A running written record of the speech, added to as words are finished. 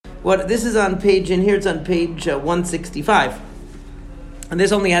what this is on page, in here it's on page 165. And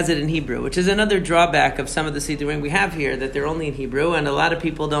this only has it in Hebrew, which is another drawback of some of the Sidurim we have here, that they're only in Hebrew, and a lot of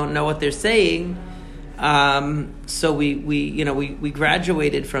people don't know what they're saying. So we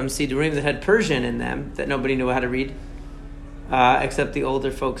graduated from Sidurim that had Persian in them, that nobody knew how to read, except the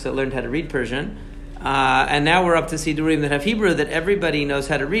older folks that learned how to read Persian. And now we're up to Sidurim that have Hebrew that everybody knows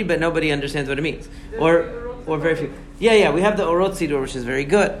how to read, but nobody understands what it means. Or very few. Yeah, we have the Orot Sidur, which is very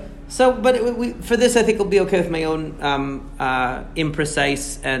good. So, but for this, I think it'll be okay with my own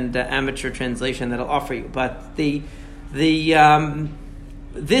imprecise and amateur translation that I'll offer you. But this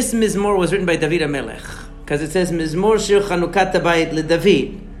Mizmor was written by David HaMelech, because it says Mizmor Shir Chanukat Habayit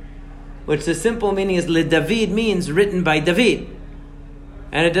LeDavid, which the simple meaning is LeDavid means written by David.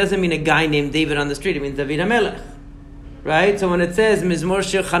 And it doesn't mean a guy named David on the street, it means David HaMelech. Right? So when it says Mizmor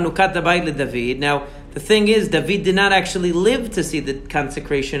Shir Chanukat Habayit LeDavid, now the thing is, David did not actually live to see the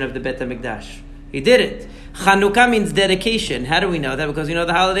consecration of the Bet HaMikdash. He didn't. Chanukah means dedication. How do we know that? Because we know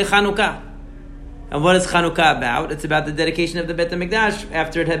the holiday Chanukah. And what is Chanukah about? It's about the dedication of the Bet HaMikdash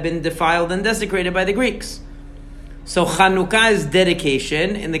after it had been defiled and desecrated by the Greeks. So Chanukah is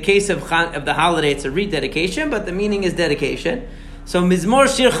dedication. In the case of the holiday, it's a rededication, but the meaning is dedication. So Mizmor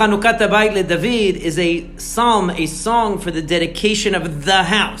Shir Chanukat Habayit LeDavid is a psalm, a song for the dedication of the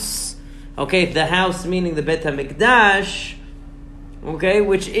house. Okay, the house meaning the Bet HaMikdash, okay,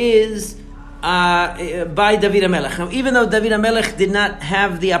 which is by David HaMelech. Now, even though David HaMelech did not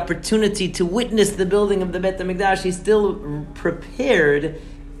have the opportunity to witness the building of the Bet HaMikdash, he still prepared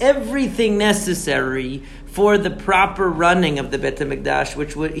everything necessary for the proper running of the Bet HaMikdash,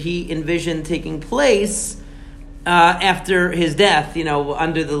 which he envisioned taking place after his death,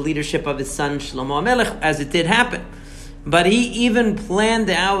 under the leadership of his son Shlomo HaMelech, as it did happen. But he even planned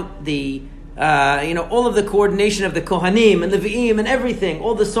out the, all of the coordination of the Kohanim and the Levi'im and everything,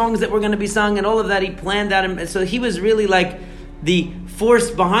 all the songs that were going to be sung and all of that, he planned out. And so he was really like the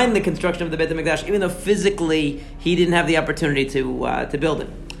force behind the construction of the Bet HaMikdash, even though physically he didn't have the opportunity to build it.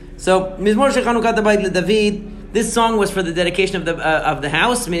 So, Mizmor Shel Chanukat Habayit LeDavid, this song was for the dedication of the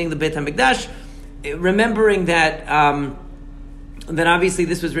house, meaning the Bet HaMikdash, remembering that then obviously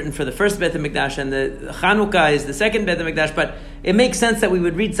this was written for the first Bet HaMikdash, and the Chanukah is the second Bet HaMikdash, but it makes sense that we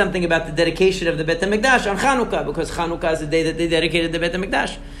would read something about the dedication of the Bet HaMikdash on Chanukah, because Chanukah is the day that they dedicated the Bet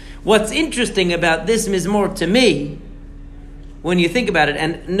HaMikdash. What's interesting about this Mizmor to me, when you think about it,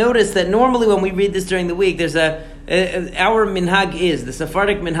 and notice that normally when we read this during the week, there's our minhag is, the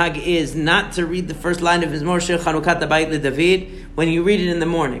Sephardic minhag is not to read the first line of Mizmor Shir Chanukat Habayit LeDavid when you read it in the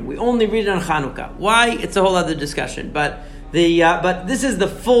morning. We only read it on Chanukah. Why? It's a whole other discussion, but this is the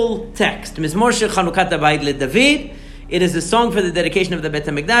full text. Mizmor Shir Chanukat Habayit LeDavid. It is a song for the dedication of the Bet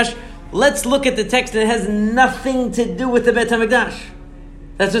HaMikdash. Let's look at the text, and it has nothing to do with the Bet HaMikdash.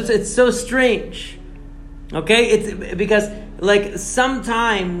 It's so strange. Okay, it's because like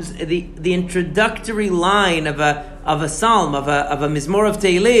sometimes the introductory line of a psalm of a mizmor of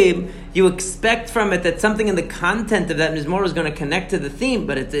Tehillim, you expect from it that something in the content of that mizmor is going to connect to the theme,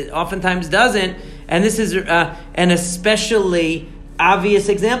 but it oftentimes doesn't. And this is an especially obvious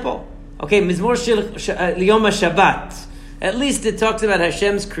example. Okay, mizmor Liyom HaShabbat. At least it talks about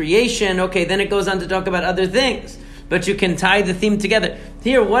Hashem's creation. Okay, then it goes on to talk about other things. But you can tie the theme together.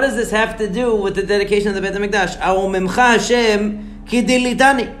 Here, what does this have to do with the dedication of the Bet HaMikdash? Hashem ki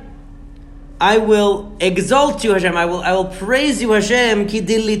dilitani. I will exalt you, Hashem. I will praise you, Hashem ki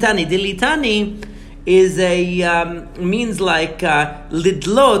dilitani. Dilitani is means like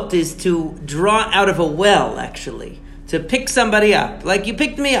lidlot is to draw out of a well, actually, to pick somebody up, like you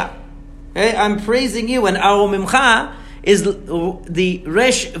picked me up. Okay? I'm praising you, and Mimcha is the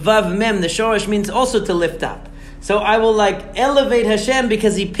resh vav mem. The shoresh means also to lift up. So I will elevate Hashem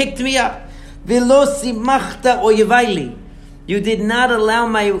because He picked me up. V'lo simachta oyevayli. You did not allow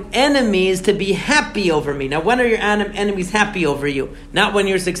my enemies to be happy over me. Now, when are your enemies happy over you? Not when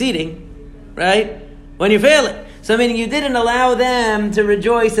you're succeeding, right? When you're failing. So meaning you didn't allow them to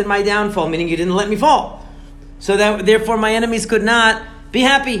rejoice in my downfall, meaning you didn't let me fall. So that therefore my enemies could not be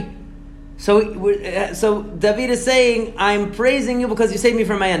happy. So David is saying, I'm praising you because you saved me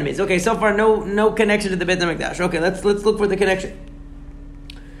from my enemies. Okay, so far no connection to the Bet HaMikdash. Okay, let's look for the connection.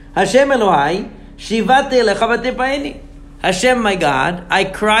 Hashem Elohai, shivate elecha v'tepayeni. Hashem, my God, I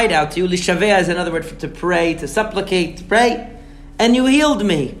cried out to you. Lishaveh is another word for to pray, to supplicate, to pray, and you healed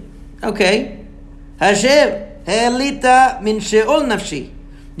me. Okay. Hashem, he'elita min she'ol nafshi.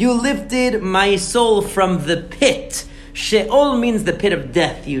 You lifted my soul from the pit. She'ol means the pit of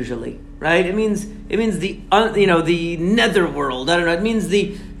death usually. Right? It means the the netherworld. I don't know. It means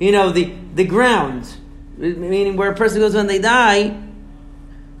the ground, meaning where a person goes when they die.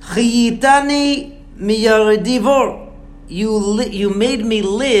 Chiyitani miyardivor. You made me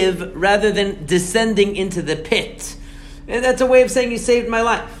live rather than descending into the pit. And that's a way of saying you saved my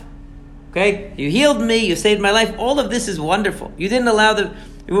life. Okay? You healed me, you saved my life. All of this is wonderful. You didn't allow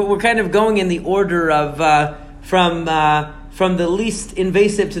we're kind of going in the order of from the least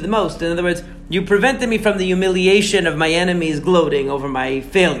invasive to the most. In other words, you prevented me from the humiliation of my enemies gloating over my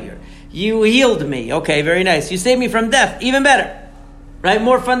failure. You healed me. Okay, very nice. You saved me from death. Even better. Right?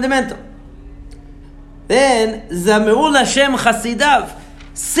 More fundamental. Then, Zameru Hashem Chasidav.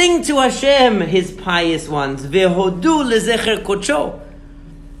 Sing to Hashem, His pious ones. Vehodu lezecher kodsho.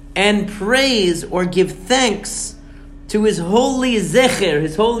 And praise or give thanks to His holy zecher,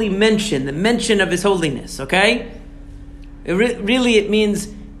 His holy mention, the mention of His holiness, okay? Really, it means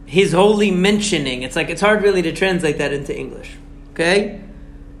His holy mentioning. It's hard really to translate that into English, okay?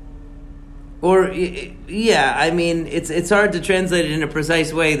 Or, yeah, I mean, it's hard to translate it in a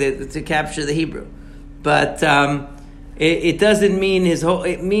precise way to capture the Hebrew. But it doesn't mean His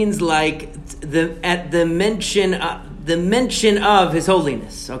it means like the mention of His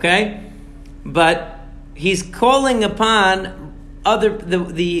holiness, okay? But He's calling upon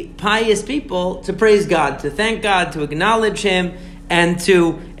the pious people to praise God, to thank God, to acknowledge Him, and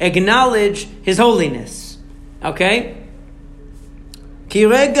to acknowledge His holiness. Okay?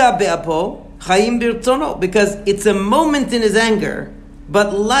 Kirega be'apo chayim birtzono, because it's a moment in His anger,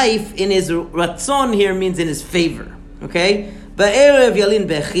 but life in His ratzon here means in His favor. Okay? Ba'erev yalin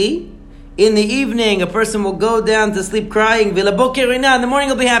bechi. In the evening, a person will go down to sleep crying. V'laboker rina. In the morning,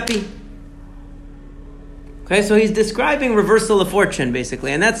 he'll be happy. Okay, so he's describing reversal of fortune,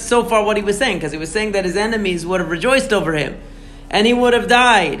 basically. And that's so far what he was saying, because he was saying that his enemies would have rejoiced over him. And he would have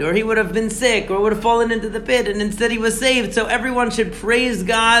died, or he would have been sick, or would have fallen into the pit, and instead he was saved. So everyone should praise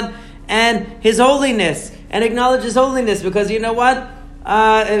God and His holiness, and acknowledge His holiness, because you know what?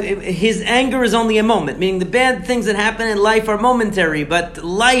 His anger is only a moment, meaning the bad things that happen in life are momentary, but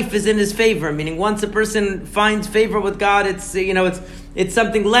life is in His favor, meaning once a person finds favor with God, it's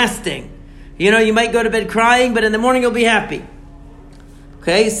something lasting. You might go to bed crying, but in the morning you'll be happy.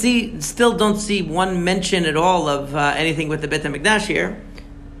 Okay, still don't see one mention at all of anything with the Beit HaMikdash here.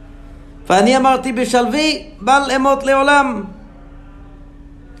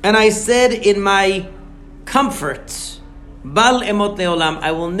 And I said in my comfort, Bal emot leolam,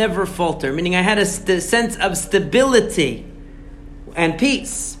 I will never falter. Meaning I had a sense of stability and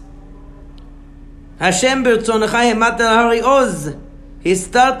peace. Hashem b'rtzonecha hemata lahari oz.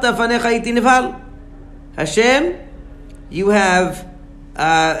 Histarta fanecha iti nivhal. Hashem, you have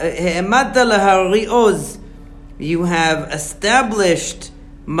hemata lahari oz. You have established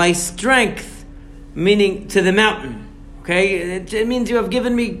my strength, meaning to the mountain. Okay, it means you've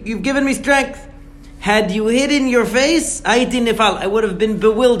given me strength. Had you hidden your face, I would have been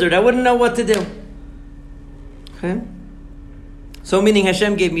bewildered. I wouldn't know what to do. Okay? So meaning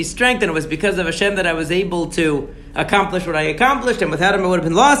Hashem gave me strength, and it was because of Hashem that I was able to accomplish what I accomplished, and without Him I would have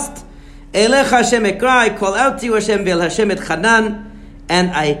been lost. Elecha Hashem ekra, I call out to you, Hashem, ve'el Hashem et chanan,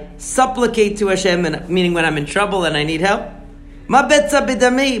 and I supplicate to Hashem, meaning when I'm in trouble and I need help. Ma betza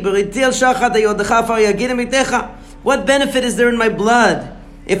b'dami, b'ritil shachad hayodecha afar yagid mitecha. What benefit is there in my blood?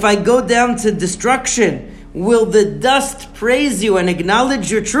 If I go down to destruction, will the dust praise you and acknowledge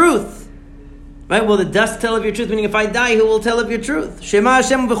your truth? Right? Will the dust tell of your truth? Meaning if I die, who will tell of your truth? Shema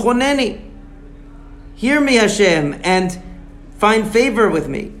Hashem v'choneni. Hear me, Hashem, and find favor with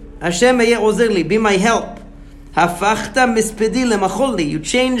me. Hashem hayeh ozerli, be my help. Hafachta mispedi lemacholi. You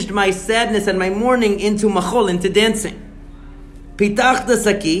changed my sadness and my mourning into machol, into dancing. Pitachta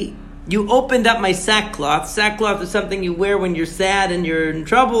saki. You opened up my sackcloth. Sackcloth is something you wear when you're sad and you're in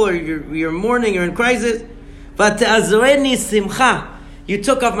trouble, or you're mourning, you're in crisis. Vata'azoreni simcha. You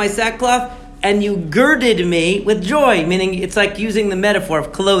took off my sackcloth and you girded me with joy. Meaning, it's like using the metaphor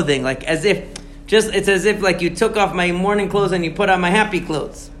of clothing, like it's as if like you took off my mourning clothes and you put on my happy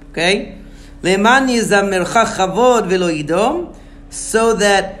clothes. Okay? Le'man yizamercha chavod velo yidom, so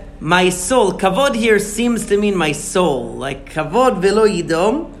that my soul, kavod here seems to mean my soul, like kavod velo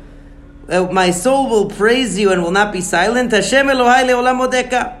yidom. My soul will praise you and will not be silent. Hashem Elohai le'olam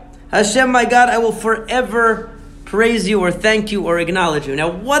odeka. Hashem, my God, I will forever praise you or thank you or acknowledge you. Now,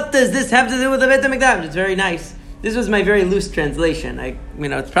 what does this have to do with the Beit HaMikdash? It's very nice. This was my very loose translation.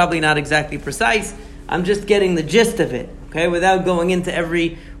 It's probably not exactly precise. I'm just getting the gist of it, okay, without going into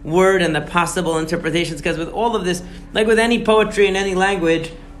every word and the possible interpretations. Because with all of this, like with any poetry in any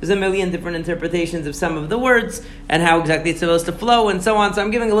language, there's a million different interpretations of some of the words and how exactly it's supposed to flow and so on. So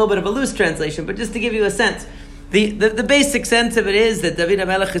I'm giving a little bit of a loose translation, but just to give you a sense. The basic sense of it is that David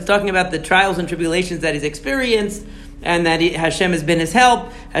HaMelech is talking about the trials and tribulations that he's experienced, and that Hashem has been his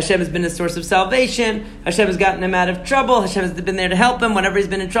help, Hashem has been his source of salvation, Hashem has gotten him out of trouble, Hashem has been there to help him. Whenever he's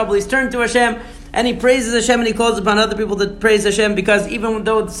been in trouble, he's turned to Hashem, and he praises Hashem, and he calls upon other people to praise Hashem, because even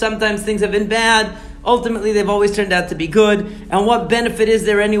though sometimes things have been bad, ultimately they've always turned out to be good. And what benefit is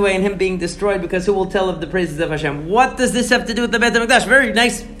there anyway in him being destroyed? Because who will tell of the praises of Hashem? What does this have to do with the Beit HaMikdash? Very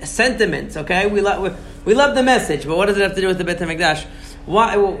nice sentiments, okay? We love the message, but what does it have to do with the Beit HaMikdash?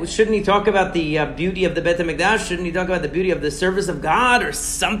 Why shouldn't he talk about the beauty of the Beit HaMikdash? Shouldn't he talk about the beauty of the service of God or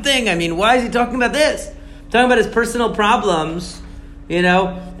something? I mean, why is he talking about this? Talking about his personal problems, and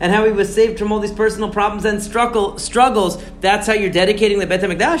how he was saved from all these personal problems and struggles. That's how you're dedicating the Beit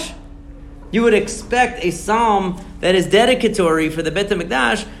HaMikdash? You would expect a psalm that is dedicatory for the Beit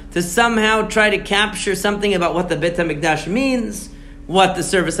HaMikdash to somehow try to capture something about what the Beit HaMikdash means, what the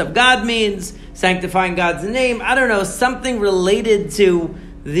service of God means, sanctifying God's name. I don't know, something related to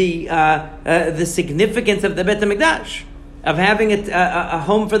the significance of the Beit HaMikdash, of having a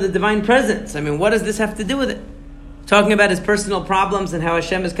home for the divine presence. I mean, what does this have to do with it? Talking about his personal problems and how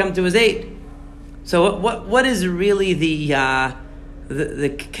Hashem has come to his aid. So what is really the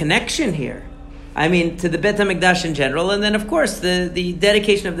connection here? I mean, to the Beit HaMikdash in general, and then of course the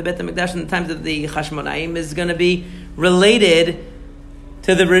dedication of the Beit HaMikdash in the times of the Chashmonaim is going to be related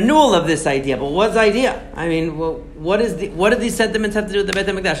to the renewal of this idea. But what's the idea? I mean, what do these sentiments have to do with the Beit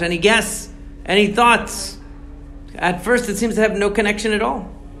HaMikdash? Any guess? Any thoughts? At first, it seems to have no connection at all.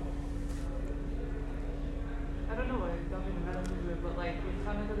 I don't know what it doesn't to do it, but it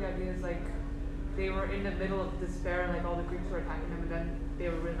sounded like the idea is they were in the middle of despair and all the Greeks were attacking them, and then they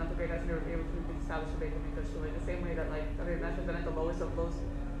were written up the great and they were able to establish the Beit HaMikdash. So the same way that Hashem has been at the lowest of lows.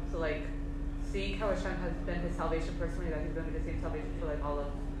 So seeing how Hashem has been his salvation personally, that he's going to be the same salvation for all of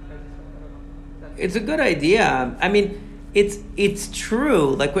us. It's a good idea. I mean, it's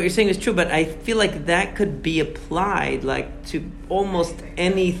true. What you're saying is true, but I feel like that could be applied to almost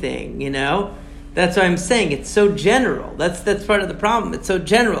anything. That's what I'm saying. It's so general. That's part of the problem. It's so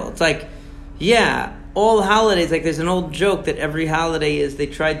general. It's all holidays. There's an old joke that every holiday is they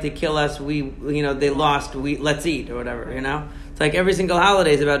tried to kill us. They lost. Let's eat or whatever. It's every single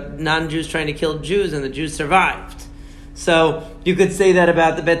holiday is about non-Jews trying to kill Jews, and the Jews survived. So you could say that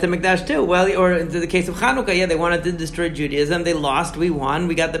about the Beit HaMikdash too. Well, or in the case of Chanukah, they wanted to destroy Judaism. They lost. We won.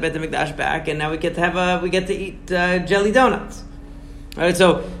 We got the Beit HaMikdash back, and now we get to eat jelly donuts. All right.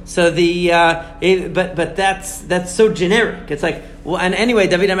 So but that's so generic. It's and anyway,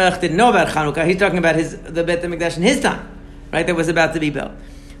 David HaMelech didn't know about Chanukah. He's talking about the Beit HaMikdash in his time, right? That was about to be built.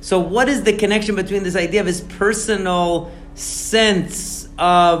 So what is the connection between this idea of his personal sense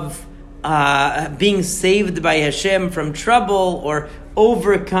of being saved by Hashem from trouble, or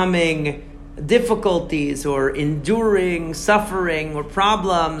overcoming difficulties, or enduring suffering or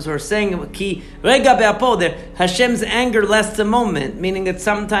problems, or saying ki rega be'apo, that Hashem's anger lasts a moment, meaning that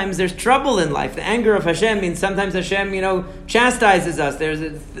sometimes there's trouble in life. The anger of Hashem means sometimes Hashem, chastises us.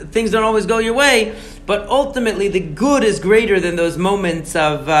 Things don't always go your way, but ultimately the good is greater than those moments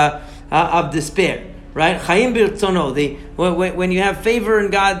of despair. Right, Chaim birtzono. When you have favor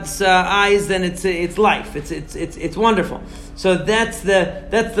in God's eyes, then it's life. It's wonderful. So that's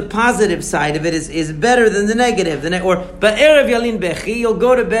the positive side of it is better than the negative. But erev yalin bechi, you'll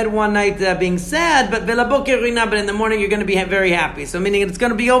go to bed one night being sad, but velaboker rina, but in the morning you're going to be very happy. So meaning it's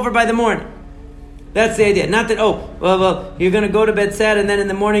going to be over by the morning. That's the idea. Not that, you're going to go to bed sad, and then in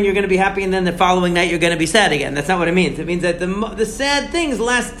the morning you're going to be happy, and then the following night you're going to be sad again. That's not what it means. It means that the sad things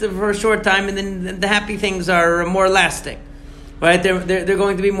last for a short time, and then the happy things are more lasting. Right? They're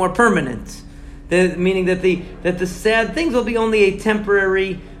going to be more permanent. Meaning that the sad things will be only a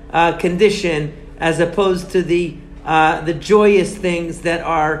temporary condition, as opposed to the joyous things that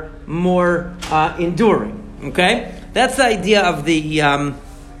are more enduring. Okay? That's the idea of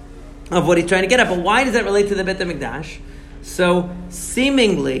of what he's trying to get at. But why does that relate to the Beit HaMikdash? So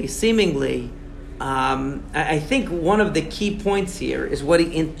seemingly, I think one of the key points here is what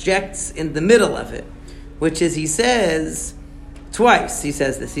he injects in the middle of it, which is he says twice. He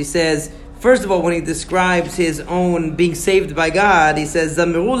says this. He says, first of all, when he describes his own being saved by God, he says,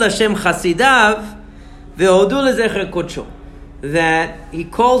 "Zamiru Lashem Chasidav ve'odu lezecher kodsho," that he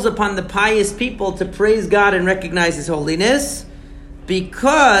calls upon the pious people to praise God and recognize His holiness,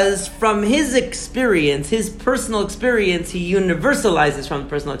 because from his experience, his personal experience, he universalizes from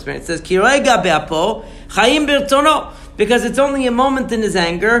personal experience. It says, "Kirega be'apo, chayim birtzono," because it's only a moment in his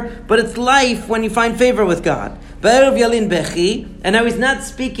anger, but it's life when you find favor with God. Ba'erev yalin bechi, and now he's not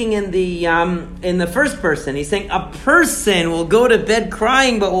speaking in the first person. He's saying a person will go to bed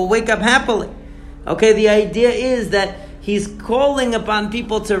crying, but will wake up happily. Okay, the idea is that he's calling upon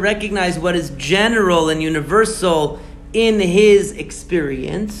people to recognize what is general and universal in his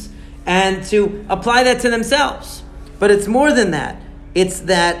experience and to apply that to themselves. But it's more than that. It's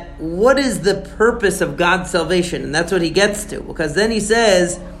that what is the purpose of God's salvation? And that's what he gets to. Because then he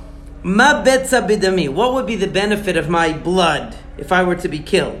says, Ma betza bidami. What would be the benefit of my blood if I were to be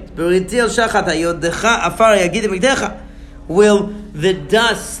killed? Will the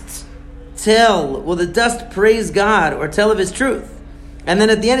dust praise God or tell of his truth? And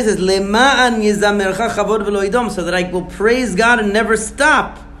then at the end it says, so that I will praise God and never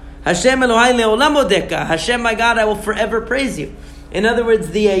stop. Hashem Elohai le'olam odeka. Hashem, my God, I will forever praise you. In other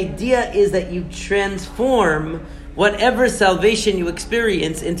words, the idea is that you transform whatever salvation you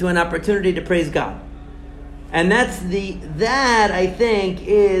experience into an opportunity to praise God. And that I think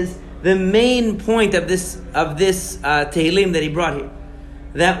is the main point of this Tehillim that he brought here.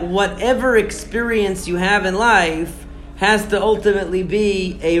 That whatever experience you have in life has to ultimately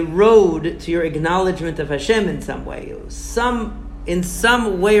be a road to your acknowledgement of Hashem in some way. In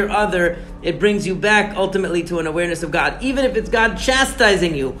some way or other, it brings you back ultimately to an awareness of God. Even if it's God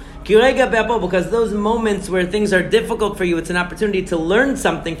chastising you. Because those moments where things are difficult for you, it's an opportunity to learn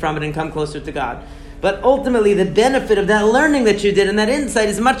something from it and come closer to God. But ultimately, the benefit of that learning that you did and that insight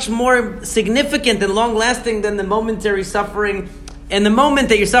is much more significant and long-lasting than the momentary suffering. In the moment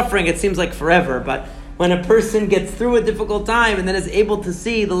that you're suffering, it seems like forever. But when a person gets through a difficult time and then is able to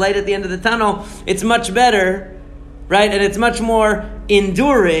see the light at the end of the tunnel, it's much better, right? And it's much more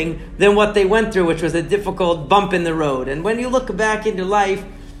enduring than what they went through, which was a difficult bump in the road. And when you look back in your life,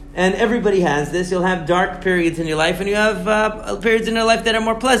 and everybody has this, you'll have dark periods in your life, and you have periods in your life that are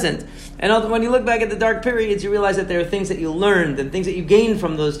more pleasant. And when you look back at the dark periods, you realize that there are things that you learned and things that you gained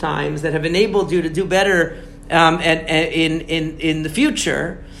from those times that have enabled you to do better in the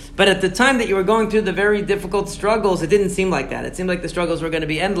future. But at the time that you were going through the very difficult struggles, it didn't seem like that. It seemed like the struggles were going to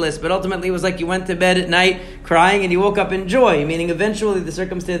be endless, but ultimately it was like you went to bed at night crying and you woke up in joy, meaning eventually the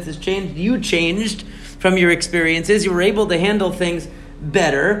circumstances changed. You changed from your experiences. You were able to handle things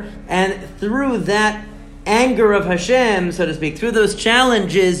better, and through that anger of Hashem, so to speak, through those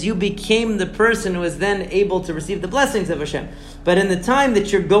challenges, you became the person who was then able to receive the blessings of Hashem. But in the time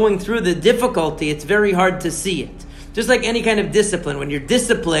that you're going through the difficulty, it's very hard to see it. Just like any kind of discipline. When you're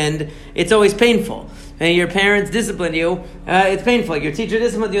disciplined, it's always painful. And your parents discipline you, it's painful. Your teacher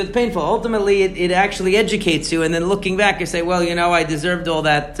disciplined you, it's painful. Ultimately, it actually educates you, and then looking back, you say, well, I deserved all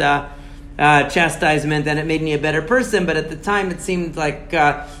that chastisement, and it made me a better person, but at the time it seemed like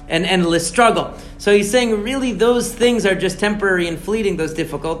an endless struggle. So he's saying really those things are just temporary and fleeting, those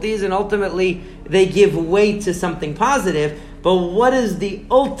difficulties, and ultimately they give way to something positive. But what is the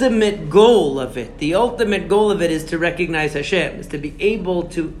ultimate goal of it? The ultimate goal of it is to recognize Hashem, is to be able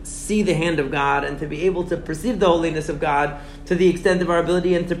to see the hand of God and to be able to perceive the holiness of God to the extent of our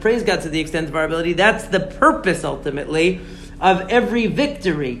ability and to praise God to the extent of our ability. That's the purpose ultimately of every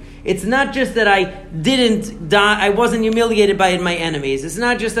victory. It's not just that I didn't die, I wasn't humiliated by my enemies. It's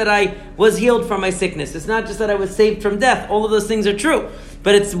not just that I was healed from my sickness. It's not just that I was saved from death. All of those things are true.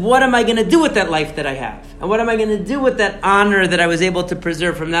 But it's what am I going to do with that life that I have? And what am I going to do with that honor that I was able to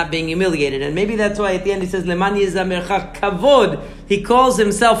preserve from not being humiliated? And maybe that's why at the end he says, Leman yizamircha kavod. He calls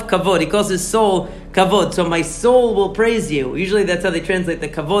himself kavod. He calls his soul kavod. So my soul will praise you. Usually that's how they translate the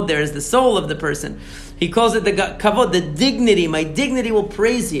kavod there, is the soul of the person. He calls it the kavod, the dignity. My dignity will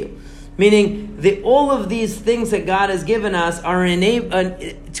praise you. Meaning, all of these things that God has given us are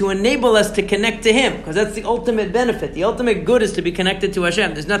to enable us to connect to Him. Because that's the ultimate benefit. The ultimate good is to be connected to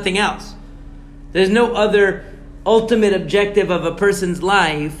Hashem. There's nothing else. There's no other ultimate objective of a person's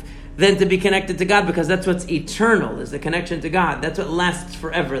life than to be connected to God, because that's what's eternal, is the connection to God. That's what lasts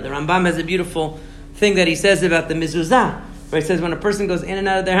forever. The Rambam has a beautiful thing that he says about the mezuzah, where he says when a person goes in and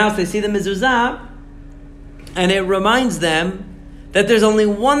out of their house, they see the mezuzah, and it reminds them that there's only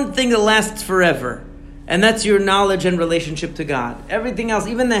one thing that lasts forever, and that's your knowledge and relationship to God. Everything else,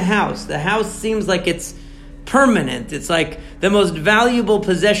 even the house seems like it's permanent. It's like the most valuable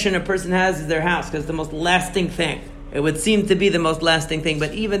possession a person has is their house, because it's the most lasting thing. It would seem to be the most lasting thing,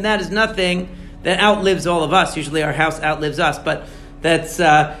 but even that is nothing that outlives all of us. Usually our house outlives us, but that's...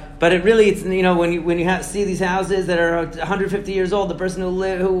 But it really, it's when you see these houses that are 150 years old, the person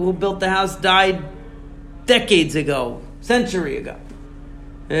who built the house died decades ago, century ago.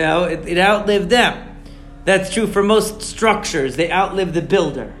 It outlived them. That's true for most structures. They outlive the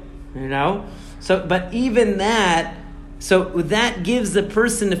builder. So, but even that, so that gives the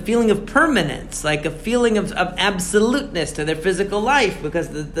person a feeling of permanence, like a feeling of absoluteness to their physical life, because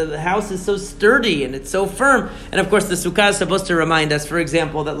the house is so sturdy and it's so firm. And of course, the sukkah is supposed to remind us, for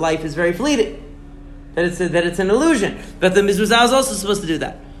example, that life is very fleeting, that it's an illusion. But the mezuzah is also supposed to do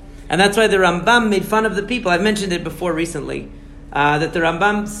that. And that's why the Rambam made fun of the people. I've mentioned it before recently, that the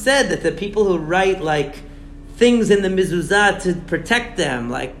Rambam said that the people who write like things in the mezuzah to protect them,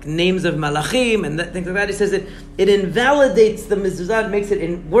 like names of malachim and things like that, he says that it invalidates the mezuzah, it makes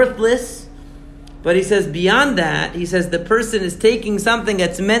it worthless. But he says beyond that, he says the person is taking something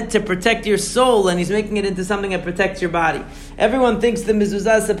that's meant to protect your soul and he's making it into something that protects your body. Everyone thinks the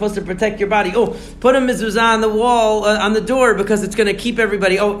mezuzah is supposed to protect your body. Oh, put a mezuzah on the wall, on the door, because it's going to keep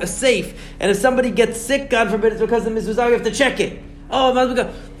everybody safe. And if somebody gets sick, God forbid, it's because of the mezuzah, you have to check it.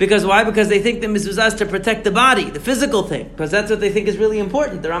 Oh, because why? Because they think the mezuzah is to protect the body, the physical thing, because that's what they think is really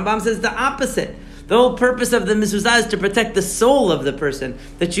important. The Rambam says the opposite. The whole purpose of the mezuzah is to protect the soul of the person,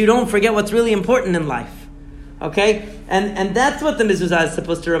 that you don't forget what's really important in life. Okay? And that's what the mezuzah is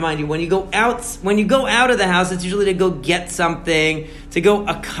supposed to remind you. When you go out of the house, it's usually to go get something, to go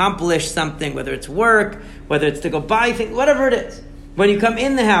accomplish something, whether it's work, whether it's to go buy things, whatever it is. When you come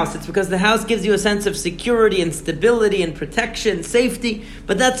in the house, it's because the house gives you a sense of security and stability and protection, safety,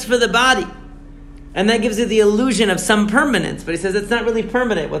 but that's for the body. And that gives you the illusion of some permanence. But he says it's not really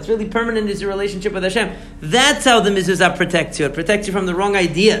permanent. What's really permanent is your relationship with Hashem. That's how the mezuzah protects you. It protects you from the wrong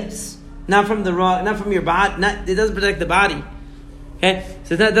ideas. Not from your body. It doesn't protect the body. Okay?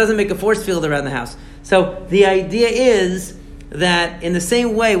 So that doesn't make a force field around the house. So the idea is that in the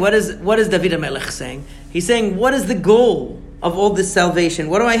same way, what is David HaMelech saying? He's saying, what is the goal of all this salvation?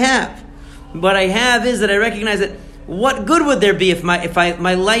 What do I have? What I have is that I recognize that what good would there be if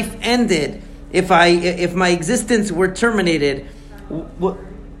my life ended? If my existence were terminated,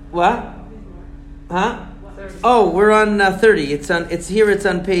 what? Huh? Oh, we're on 30. It's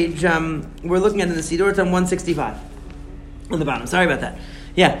on page. We're looking at it in the Siddur. It's on 165 on the bottom. Sorry about that.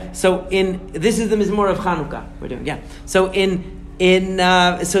 Yeah. So this is the Mizmor of Chanukah we're doing. Yeah. So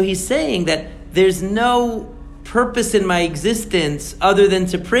so he's saying that there's no purpose in my existence other than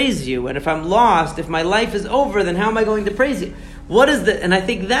to praise you. And if I'm lost, if my life is over, then how am I going to praise you? And I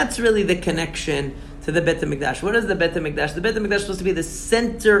think that's really the connection to the Beit HaMikdash. What is the Beit HaMikdash? The Beit HaMikdash is supposed to be the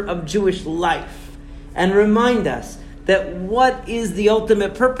center of Jewish life and remind us that what is the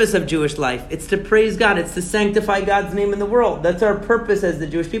ultimate purpose of Jewish life? It's to praise God. It's to sanctify God's name in the world. That's our purpose as the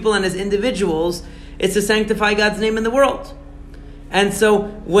Jewish people and as individuals. It's to sanctify God's name in the world. And so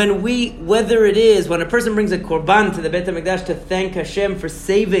when a person brings a korban to the Beit HaMikdash to thank Hashem for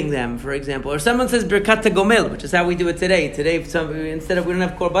saving them, for example, or someone says Birkat HaGomel, which is how we do it today. Today, we don't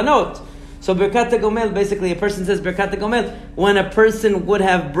have korbanot. So Birkat HaGomel, basically a person says Birkat HaGomel when a person would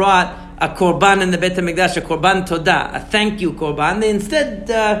have brought a korban in the Beit HaMikdash, a korban todah, a thank you korban, they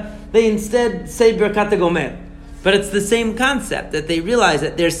instead say Birkat HaGomel. But it's the same concept, that they realize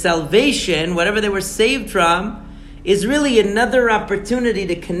that their salvation, whatever they were saved from, is really another opportunity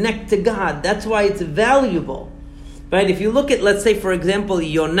to connect to God. That's why it's valuable. Right? If you look at, let's say, for example,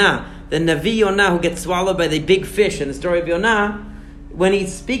 Yonah, the Navi Yonah who gets swallowed by the big fish in the story of Yonah, when he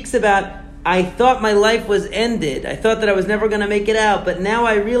speaks about, I thought my life was ended, I thought that I was never going to make it out, but now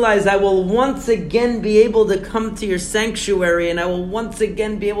I realize I will once again be able to come to your sanctuary and I will once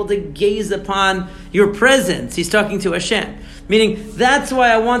again be able to gaze upon your presence. He's talking to Hashem. Meaning, that's why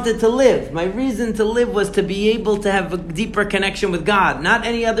I wanted to live. My reason to live was to be able to have a deeper connection with God, not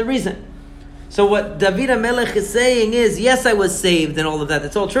any other reason. So what David HaMelech is saying is, yes, I was saved and all of that.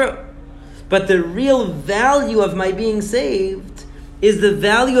 That's all true. But the real value of my being saved is the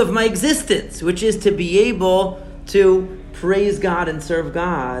value of my existence, which is to be able to praise God and serve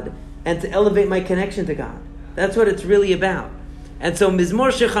God and to elevate my connection to God. That's what it's really about. And so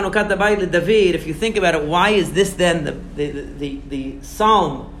Mizmor Shir Chanukat Habayit LeDavid, if you think about it, why is this then the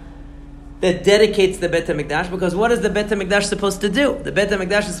psalm that dedicates the Beit HaMikdash? Because what is the Beit HaMikdash supposed to do? The Beit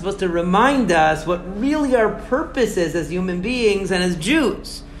HaMikdash is supposed to remind us what really our purpose is as human beings and as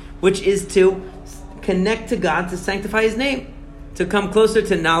Jews, which is to connect to God, to sanctify His name, to come closer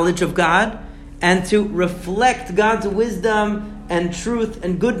to knowledge of God, and to reflect God's wisdom and truth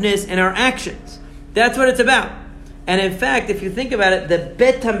and goodness in our actions. That's what it's about. And in fact, if you think about it, the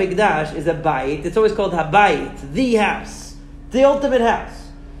Beit HaMikdash is a bayit. It's always called habayit, the house, the ultimate house,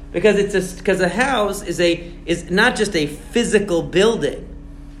 because a house is not just a physical building.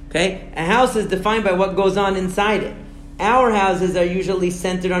 Okay, a house is defined by what goes on inside it. Our houses are usually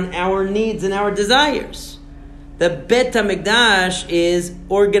centered on our needs and our desires. The Beit HaMikdash is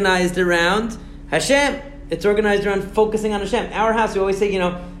organized around Hashem. It's organized around focusing on Hashem. Our house, we always say,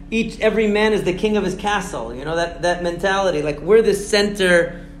 every man is the king of his castle. That mentality. Like, we're the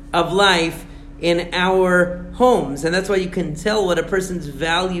center of life in our homes. And that's why you can tell what a person's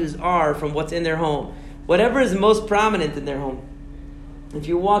values are from what's in their home. Whatever is most prominent in their home. If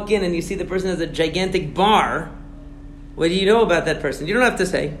you walk in and you see the person has a gigantic bar, what do you know about that person? You don't have to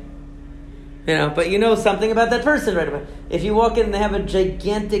say. But you know something about that person right away. If you walk in and they have a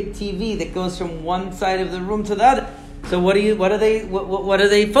gigantic TV that goes from one side of the room to the other, so what are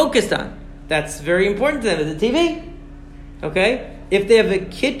they focused on? That's very important to them, is the TV. Okay? If they have a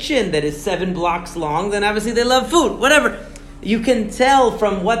kitchen that is 7 blocks long, then obviously they love food, whatever. You can tell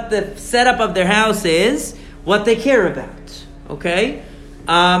from what the setup of their house is, what they care about. Okay?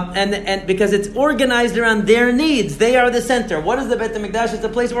 And because it's organized around their needs. They are the center. What is the Beit HaMikdash? It's a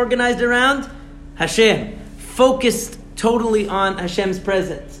place organized around Hashem. Focused totally on Hashem's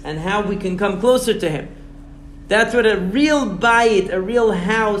presence and how we can come closer to Him. That's what a real bayit, a real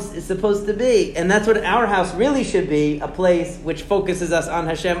house is supposed to be. And that's what our house really should be, a place which focuses us on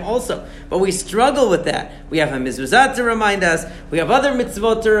Hashem also. But we struggle with that. We have a mizuzah to remind us. We have other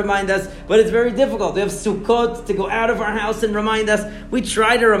mitzvot to remind us. But it's very difficult. We have sukkot to go out of our house and remind us. We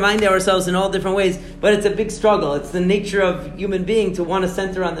try to remind ourselves in all different ways. But it's a big struggle. It's the nature of human being to want to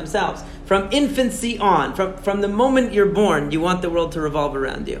center on themselves. From infancy on, from the moment you're born, you want the world to revolve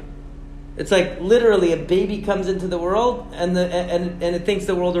around you. It's like literally a baby comes into the world and it thinks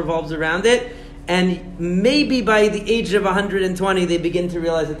the world revolves around it. And maybe by the age of 120, they begin to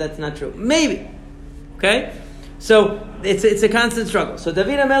realize that that's not true. Maybe. Okay? So it's a constant struggle. So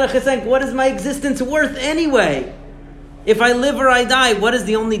David HaMelech is saying, what is my existence worth anyway? If I live or I die, what is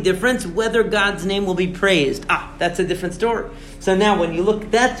the only difference? Whether God's name will be praised. That's a different story. So now when you look,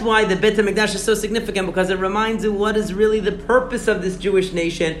 that's why the Beit HaMikdash is so significant, because it reminds you what is really the purpose of this Jewish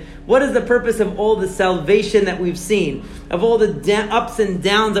nation. What is the purpose of all the salvation that we've seen? Of all the ups and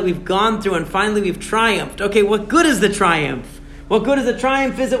downs that we've gone through, and finally we've triumphed. Okay, what good is the triumph? What good is the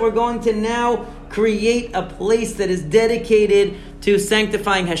triumph is that we're going to now create a place that is dedicated to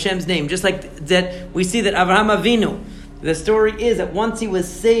sanctifying Hashem's name. Just like that we see that Avraham Avinu, the story is that once he was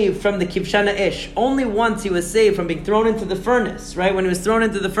saved from the Kivshana Ish, only once he was saved from being thrown into the furnace, right? When he was thrown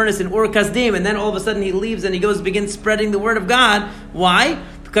into the furnace in Ur Kasdim, and then all of a sudden he leaves and he goes begins spreading the word of God. Why?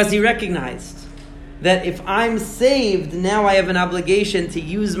 Because he recognized that if I'm saved, now I have an obligation to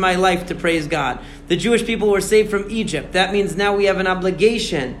use my life to praise God. The Jewish people were saved from Egypt. That means now we have an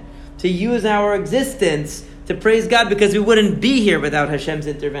obligation to use our existence to praise God, because we wouldn't be here without Hashem's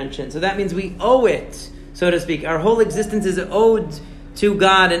intervention. So that means we owe it, so to speak. Our whole existence is owed to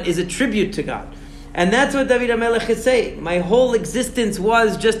God and is a tribute to God. And that's what David HaMelech is saying. My whole existence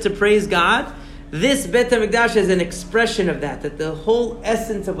was just to praise God. This Beit HaMikdash is an expression of that the whole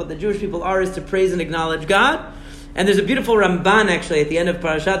essence of what the Jewish people are is to praise and acknowledge God. And there's a beautiful Ramban actually at the end of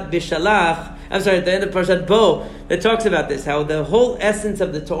Parashat Bishalach, at the end of Parashat Bo, that talks about this, how the whole essence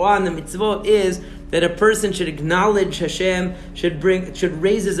of the Torah and the mitzvot is that a person should acknowledge Hashem, should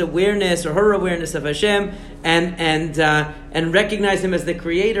raise his awareness or her awareness of Hashem, and recognize Him as the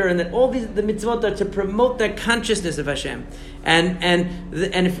Creator, and that all the mitzvot are to promote that consciousness of Hashem. And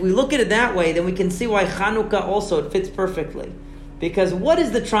if we look at it that way, then we can see why Chanukah also it fits perfectly. Because what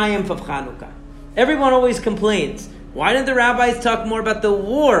is the triumph of Chanukah? Everyone always complains. Why didn't the rabbis talk more about the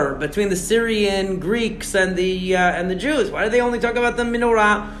war between the Syrian Greeks and the Jews? Why do they only talk about the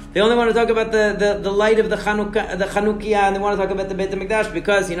menorah? They only want to talk about the light of the Chanukiah, and they want to talk about the Beit HaMikdash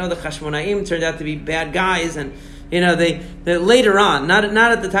because the Chashmonaim turned out to be bad guys, and they later on, not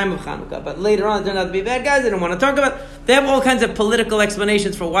at the time of Chanukah, but later on, it turned out to be bad guys. They don't want to talk about. They have all kinds of political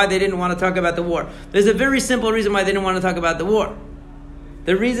explanations for why they didn't want to talk about the war. There's a very simple reason why they didn't want to talk about the war.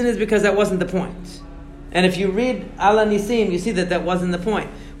 The reason is because that wasn't the point. And if you read Ala Nisim, you see that wasn't the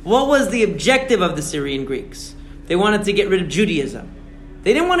point. What was the objective of the Syrian Greeks? They wanted to get rid of Judaism.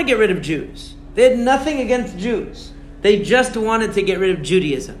 They didn't want to get rid of Jews. They had nothing against Jews. They just wanted to get rid of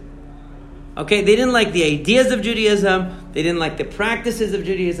Judaism. Okay, they didn't like the ideas of Judaism. They didn't like the practices of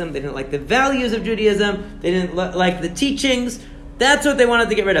Judaism. They didn't like the values of Judaism. They didn't like the teachings. That's what they wanted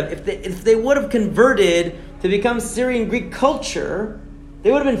to get rid of. If they would have converted to become Syrian Greek culture,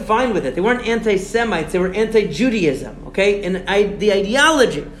 they would have been fine with it. They weren't anti-Semites. They were anti-Judaism. Okay, and the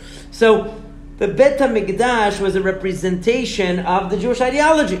ideology. So the Beit HaMikdash was a representation of the Jewish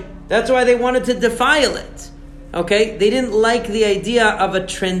ideology. That's why they wanted to defile it. Okay, they didn't like the idea of a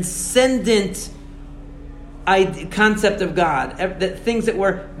transcendent concept of God, that things that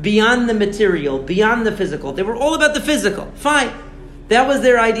were beyond the material, beyond the physical. They were all about the physical. Fine, that was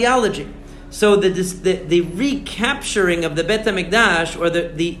their ideology. So the recapturing of the Beit HaMikdash, or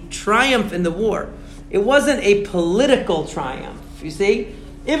the triumph in the war, it wasn't a political triumph. You see,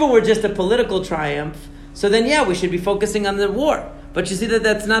 if it were just a political triumph, so then we should be focusing on the war. But you see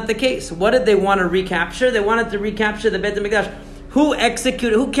that's not the case. What did they want to recapture? They wanted to recapture the Beit HaMikdash.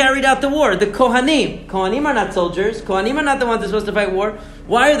 Who carried out the war? The Kohanim. Kohanim are not soldiers. Kohanim are not the ones that are supposed to fight war.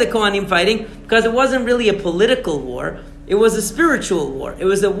 Why are the Kohanim fighting? Because it wasn't really a political war. It was a spiritual war. It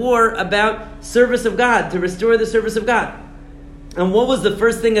was a war about service of God, to restore the service of God. And what was the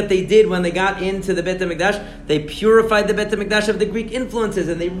first thing that they did when they got into the Beit HaMikdash? They purified the Beit HaMikdash of the Greek influences,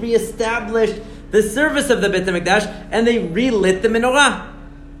 and they reestablished the service of the Beit HaMikdash, and they relit the menorah.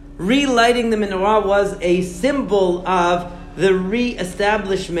 Relighting the menorah was a symbol of the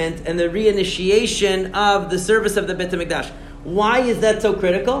re-establishment and the reinitiation of the service of the Beit HaMikdash. Why is that so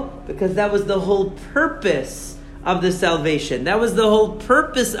critical? Because that was the whole purpose of the salvation. That was the whole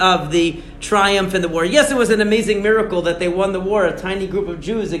purpose of the triumph in the war. Yes, it was an amazing miracle that they won the war, a tiny group of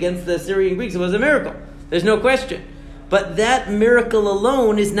Jews against the Syrian Greeks. It was a miracle. There's no question. But that miracle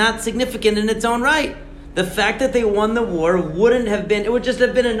alone is not significant in its own right. The fact that they won the war it would just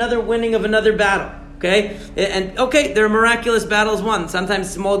have been another winning of another battle. Okay? And okay, there are miraculous battles won. Sometimes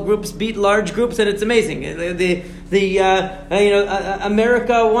small groups beat large groups, and it's amazing.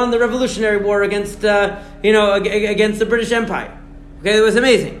 America won the Revolutionary War against the British Empire. Okay, it was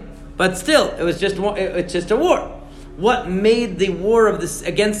amazing. But still, it's just a war. What made the war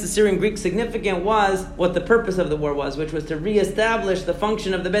against the Syrian Greeks significant was what the purpose of the war was, which was to reestablish the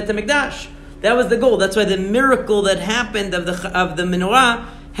function of the Beit HaMikdash. That was the goal. That's why the miracle that happened of the menorah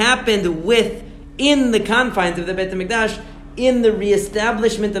happened in the confines of the Beit HaMikdash, in the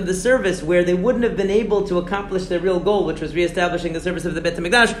reestablishment of the service, where they wouldn't have been able to accomplish their real goal, which was reestablishing the service of the Beit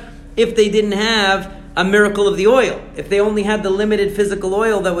HaMikdash, if they didn't have a miracle of the oil. If they only had the limited physical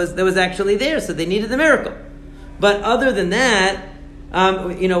oil that was actually there, so they needed the miracle. But other than that,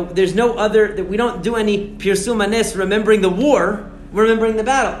 there's no other. We don't do any pirsum hanes, remembering the war. We're remembering the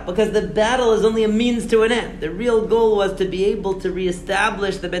battle, because the battle is only a means to an end. The real goal was to be able to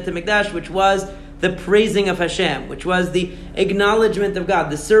reestablish the Beit HaMikdash, which was the praising of Hashem, which was the acknowledgement of God,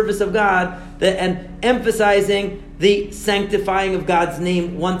 the service of God, and emphasizing the sanctifying of God's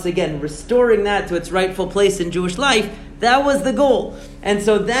name once again, restoring that to its rightful place in Jewish life. That was the goal. And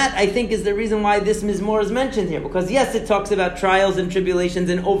so that, I think, is the reason why this Mizmor is mentioned here. Because yes, it talks about trials and tribulations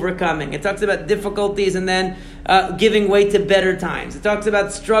and overcoming. It talks about difficulties and then giving way to better times. It talks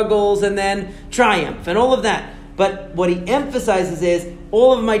about struggles and then triumph and all of that. But what he emphasizes is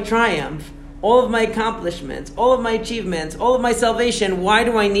all of my triumph, all of my accomplishments, all of my achievements, all of my salvation. Why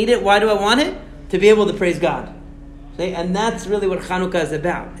do I need it? Why do I want it? To be able to praise God. See? And that's really what Chanukah is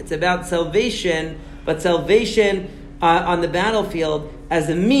about. It's about salvation, but salvation on the battlefield as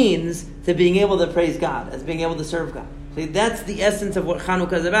a means to being able to praise God, as being able to serve God. See, that's the essence of what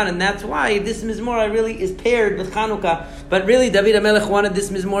Chanukah is about, and that's why this Mizmor really is paired with Chanukah. But really, David HaMelech wanted this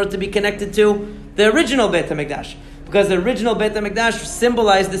Mizmor to be connected to the original Beit HaMikdash, because the original Beit HaMikdash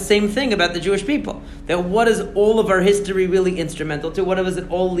symbolized the same thing about the Jewish people. That what is all of our history really instrumental to? What was it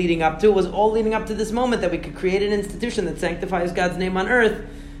all leading up to? It was all leading up to this moment that we could create an institution that sanctifies God's name on earth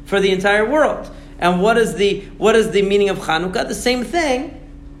for the entire world. And what is the meaning of Chanukah? The same thing,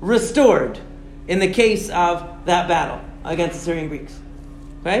 restored, in the case of that battle against the Syrian Greeks.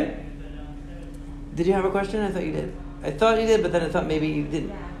 Right? Did you have a question? I thought you did. I thought you did, but then I thought maybe you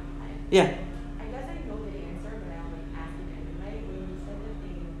didn't. Yeah. I guess I know the answer, but I'll ask it anyway. When you said that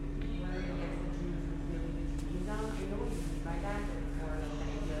they were against the Jews was really the Judaism, I know what you mean by that, that it's more like the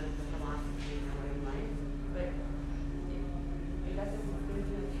idea of the philosophy and way of life. But I guess it was going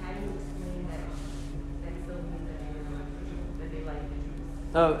to how do you explain that still means that they like the Jews?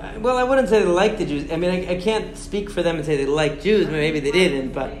 Oh, well, I wouldn't say they like the Jews. I mean, I can't speak for them and say they like Jews. Maybe they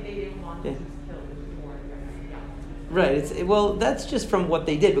didn't, but they didn't want the Jews killed. It was more right. Well, that's just from what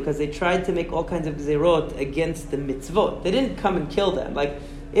they did, because they tried to make all kinds of gzerot against the mitzvot. They didn't come and kill them. Like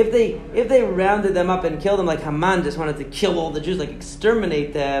if they rounded them up and killed them, like Haman just wanted to kill all the Jews, like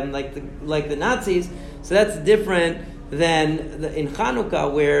exterminate them, like the Nazis. So that's different than in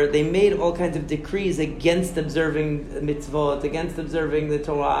Chanukah, where they made all kinds of decrees against observing mitzvot, against observing the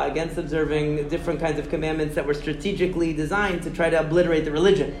Torah, against observing different kinds of commandments that were strategically designed to try to obliterate the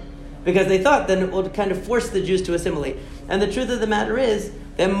religion. Because they thought then it would kind of force the Jews to assimilate. And the truth of the matter is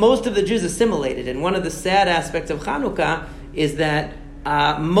that most of the Jews assimilated. And one of the sad aspects of Chanukah is that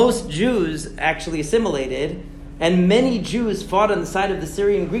most Jews actually assimilated, and many Jews fought on the side of the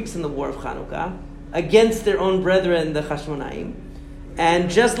Syrian Greeks in the War of Chanukah, against their own brethren, the Chashmonaim. And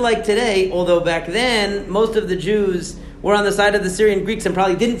just like today, although back then, most of the Jews were on the side of the Syrian Greeks and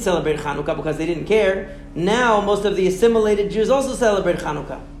probably didn't celebrate Chanukah because they didn't care, now most of the assimilated Jews also celebrate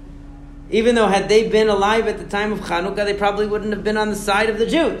Chanukah. Even though had they been alive at the time of Chanukah, they probably wouldn't have been on the side of the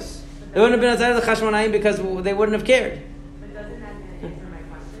Jews. They wouldn't have been on the side of the Chashmonaim because they wouldn't have cared. But doesn't that answer my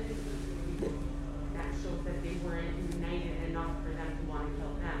question? That shows that they weren't united enough for them to want to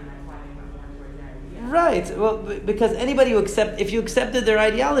kill them. That's why they went more towards that idea. Right. Well, because anybody if you accepted their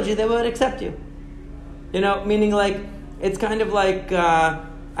ideology, they would accept you. Meaning like, it's kind of like,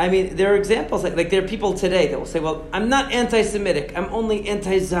 there are examples, like there are people today that will say, well, I'm not anti-Semitic, I'm only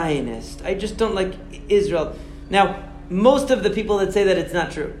anti-Zionist. I just don't like Israel. Now, most of the people that say that, it's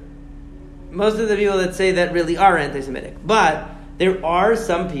not true. Most of the people that say that really are anti-Semitic. But there are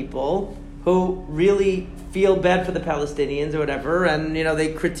some people who really feel bad for the Palestinians or whatever, and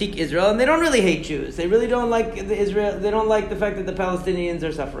they critique Israel, and they don't really hate Jews. They really don't like Israel. They don't like the fact that the Palestinians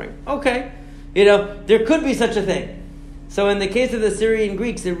are suffering. Okay, there could be such a thing. So in the case of the Syrian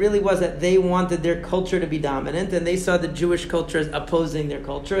Greeks, it really was that they wanted their culture to be dominant, and they saw the Jewish culture as opposing their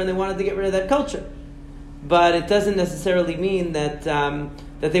culture, and they wanted to get rid of that culture. But it doesn't necessarily mean that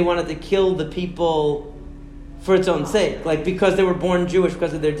that they wanted to kill the people for its own sake, like because they were born Jewish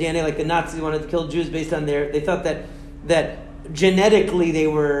because of their DNA, like the Nazis wanted to kill Jews based on they thought that genetically they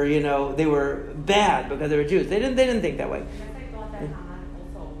were bad because they were Jews. They didn't think that way. I guess I thought that Haman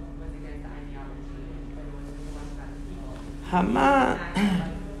also was against the ideology, but it wasn't so much about the people. Haman,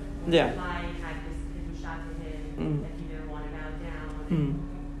 yeah. Eli had this shot to him that he didn't want to bow down. And,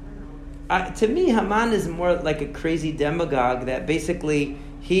 I don't know. To me, Haman is more like a crazy demagogue that basically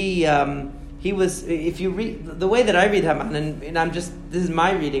he was, if you read, the way that I read Haman, and I'm just, this is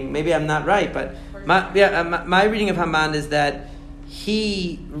my reading, maybe I'm not right, but my reading of Haman is that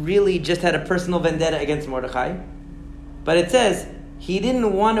he really just had a personal vendetta against Mordechai. But it says he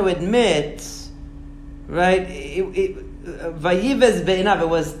didn't want to admit, right, Vayivez be'inav, it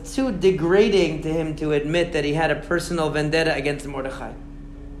was too degrading to him to admit that he had a personal vendetta against Mordechai.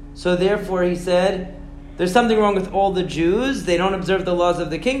 So therefore he said, there's something wrong with all the Jews. They don't observe the laws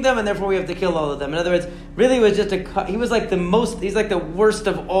of the kingdom, and therefore we have to kill all of them. In other words, really was just he's like the worst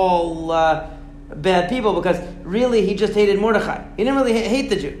of all bad people, because really he just hated Mordechai. He didn't really hate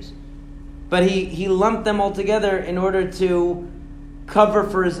the Jews. But he lumped them all together in order to cover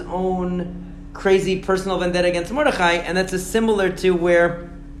for his own crazy personal vendetta against Mordechai, and that's similar to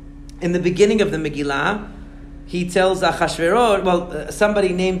where in the beginning of the Megillah, he tells Achashverosh,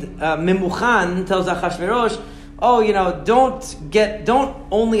 somebody named Memuchan tells Achashverosh, don't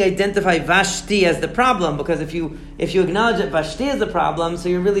only identify Vashti as the problem, because if you acknowledge that Vashti is the problem, so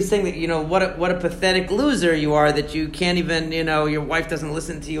you're really saying that, what a pathetic loser you are, that you can't even, your wife doesn't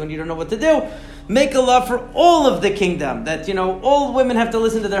listen to you and you don't know what to do. Make a law for all of the kingdom, that, all women have to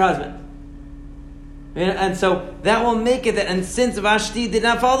listen to their husband. And so that will make it that, and since Vashti did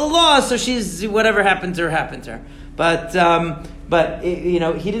not follow the law, so she's, whatever happened to her. But he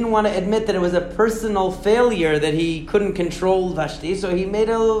didn't want to admit that it was a personal failure, that he couldn't control Vashti, so he made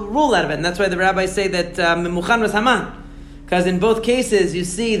a rule out of it. And that's why the rabbis say that Memuchan was Haman. Because in both cases, you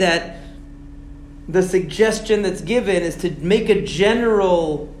see that the suggestion that's given is to make a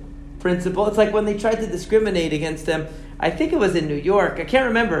general principle. It's like when they tried to discriminate against him. I think it was in New York. I can't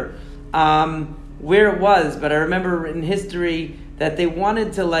remember where it was, but I remember in history that they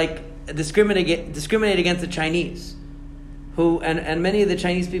wanted to discriminate against the Chinese, who and many of the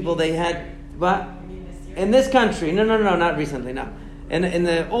Chinese people they had in this country. No, not recently. No, in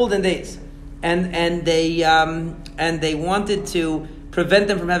the olden days, and they wanted to prevent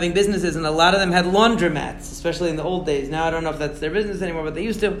them from having businesses, and a lot of them had laundromats, especially in the old days. Now I don't know if that's their business anymore, but they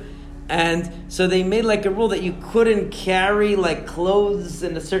used to. And so they made a rule that you couldn't carry clothes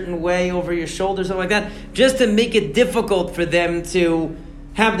in a certain way over your shoulders, something like that, just to make it difficult for them to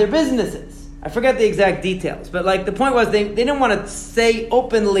have their businesses. I forget the exact details, but the point was they didn't want to say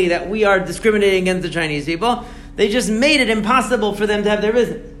openly that we are discriminating against the Chinese people. They just made it impossible for them to have their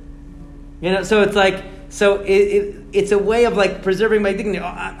business. So it's it's a way of preserving my dignity.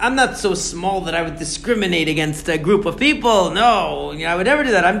 I'm not so small that I would discriminate against a group of people. No, I would never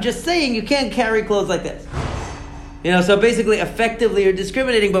do that. I'm just saying you can't carry clothes like this. So basically, effectively, you're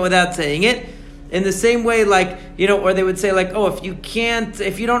discriminating, but without saying it. In the same way, or they would say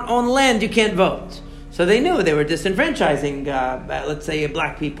if you don't own land, you can't vote. So they knew they were disenfranchising, let's say,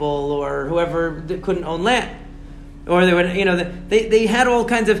 black people or whoever couldn't own land. Or they would, they had all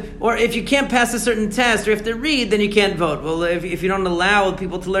kinds of, or if you can't pass a certain test or you have to read, then you can't vote. Well, if you don't allow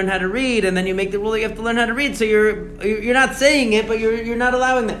people to learn how to read, and then you make the rule that you have to learn how to read, so you're not saying it, but you're not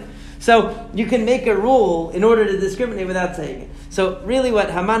allowing them. So you can make a rule in order to discriminate without saying it. So really, what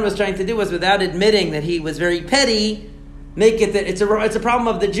Haman was trying to do was, without admitting that he was very petty, make it that it's a problem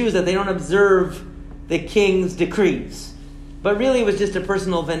of the Jews that they don't observe the king's decrees. But really, it was just a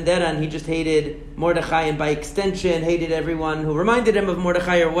personal vendetta, and he just hated Mordechai, and by extension, hated everyone who reminded him of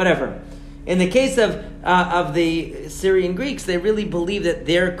Mordechai or whatever. In the case of the Syrian Greeks, they really believed that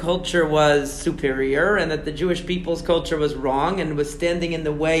their culture was superior, and that the Jewish people's culture was wrong, and was standing in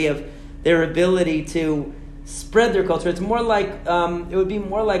the way of their ability to spread their culture. It's more it would be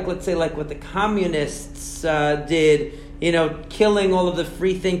more let's say, what the communists did killing all of the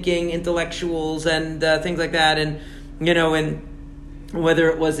free-thinking intellectuals and things like that, and and whether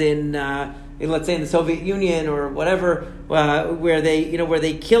it was in let's say in the Soviet Union or whatever, where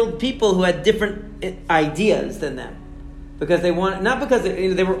they killed people who had different ideas than them, because not because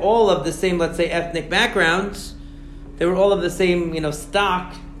they were all of the same, let's say, ethnic backgrounds, they were all of the same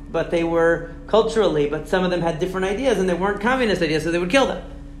stock, but they were culturally, but some of them had different ideas and they weren't communist ideas, so they would kill them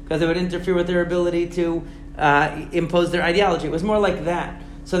because they would interfere with their ability to impose their ideology. It was more like that.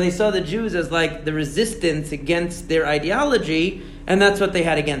 So they saw the Jews as like the resistance against their ideology, and that's what they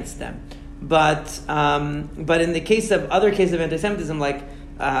had against them. But in the case of other cases of anti-Semitism, like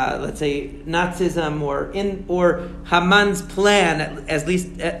let's say Nazism or Haman's plan, at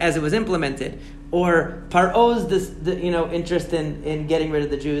least as it was implemented, or Paro's interest in getting rid of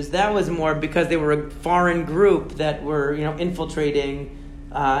the Jews, that was more because they were a foreign group that were infiltrating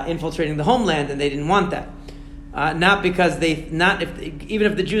the homeland, and they didn't want that. Not because even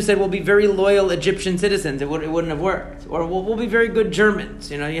if the Jews said we'll be very loyal Egyptian citizens, it wouldn't have worked. Or we'll be very good Germans.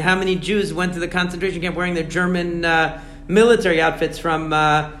 How many Jews went to the concentration camp wearing their German military outfits from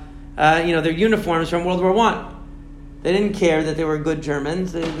their uniforms from World War I? They didn't care that they were good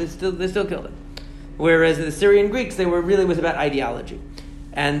Germans. They still killed them. Whereas the Syrian Greeks, was about ideology,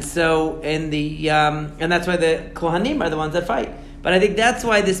 and so and that's why the Kohanim are the ones that fight. But I think that's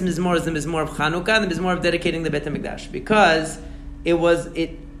why this Mizmor is the Mizmor of Chanukah, the Mizmor of dedicating the Beit HaMikdash, because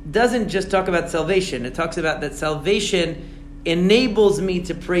it doesn't just talk about salvation. It talks about that salvation enables me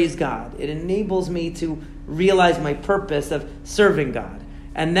to praise God. It enables me to realize my purpose of serving God,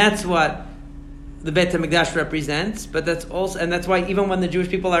 and that's what the Beit HaMikdash represents. But that's why even when the Jewish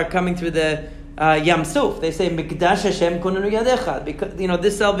people are coming through the Yam Suf, they say Mikdash Hashem kunanu yadecha, because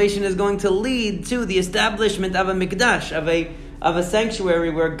this salvation is going to lead to the establishment of a Mikdash, of a sanctuary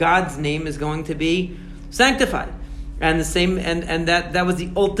where God's name is going to be sanctified. And the same, and that was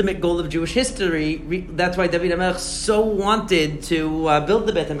the ultimate goal of Jewish history. That's why David HaMelech so wanted to build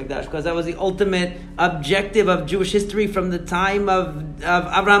the Beit HaMikdash, because that was the ultimate objective of Jewish history from the time of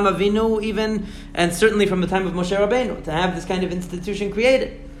Avraham Avinu even, and certainly from the time of Moshe Rabbeinu, to have this kind of institution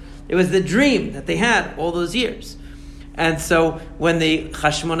created. It was the dream that they had all those years. And so when the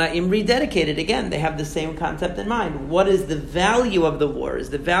Chashmonaim rededicated, again, they have the same concept in mind. What is the value of the war?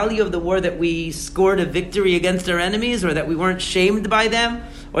 Is the value of the war that we scored a victory against our enemies, or that we weren't shamed by them,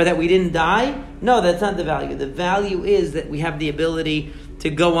 or that we didn't die? No, that's not the value. The value is that we have the ability to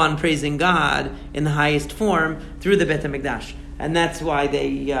go on praising God in the highest form through the Beit HaMikdash. And that's why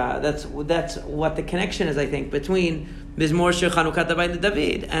that's what the connection is, I think, between Mizmor Shir Chanukat Habayit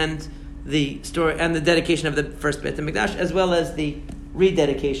LeDavid and the story and the dedication of the first Beit HaMikdash, as well as the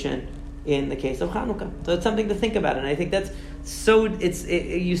rededication in the case of Chanukah. So it's something to think about, and I think that's so.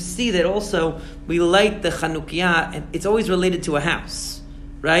 You see that also we light the Chanukiah, and it's always related to a house,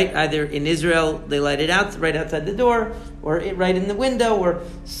 right? Either in Israel they light it out right outside the door, or right in the window, or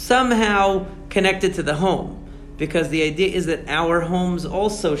somehow connected to the home, because the idea is that our homes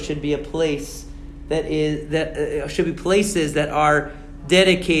also should be a place should be places that are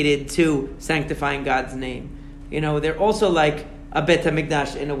dedicated to sanctifying God's name. They're also like a Beit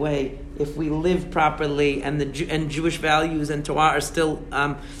HaMikdash in a way. If we live properly and and Jewish values and Torah are still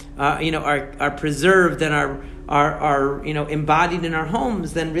are preserved and are embodied in our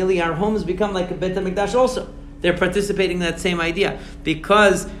homes, then really our homes become like a Beit HaMikdash also. They're participating in that same idea,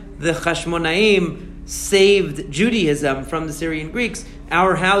 because the Chashmonaim saved Judaism from the Syrian Greeks.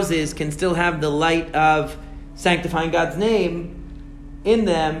 Our houses can still have the light of sanctifying God's name in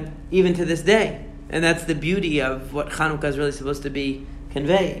them even to this day. And that's the beauty of what Chanukah is really supposed to be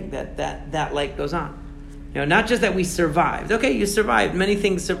conveying, that light goes on. Not just that we survived. Okay, you survived. Many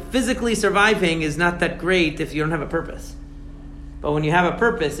things, physically surviving is not that great if you don't have a purpose. But when you have a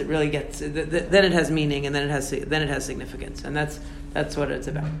purpose, it really gets, then it has meaning, and then it has significance. And that's what it's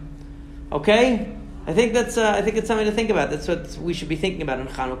about. Okay? I think it's something to think about. That's what we should be thinking about in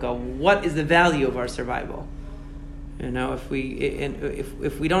Chanukah. What is the value of our survival? If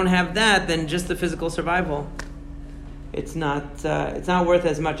we don't have that, then just the physical survival, it's not worth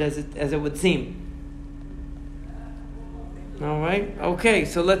as much as it would seem. All right, okay.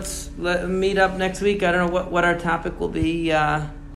 So let's meet up next week. I don't know what our topic will be.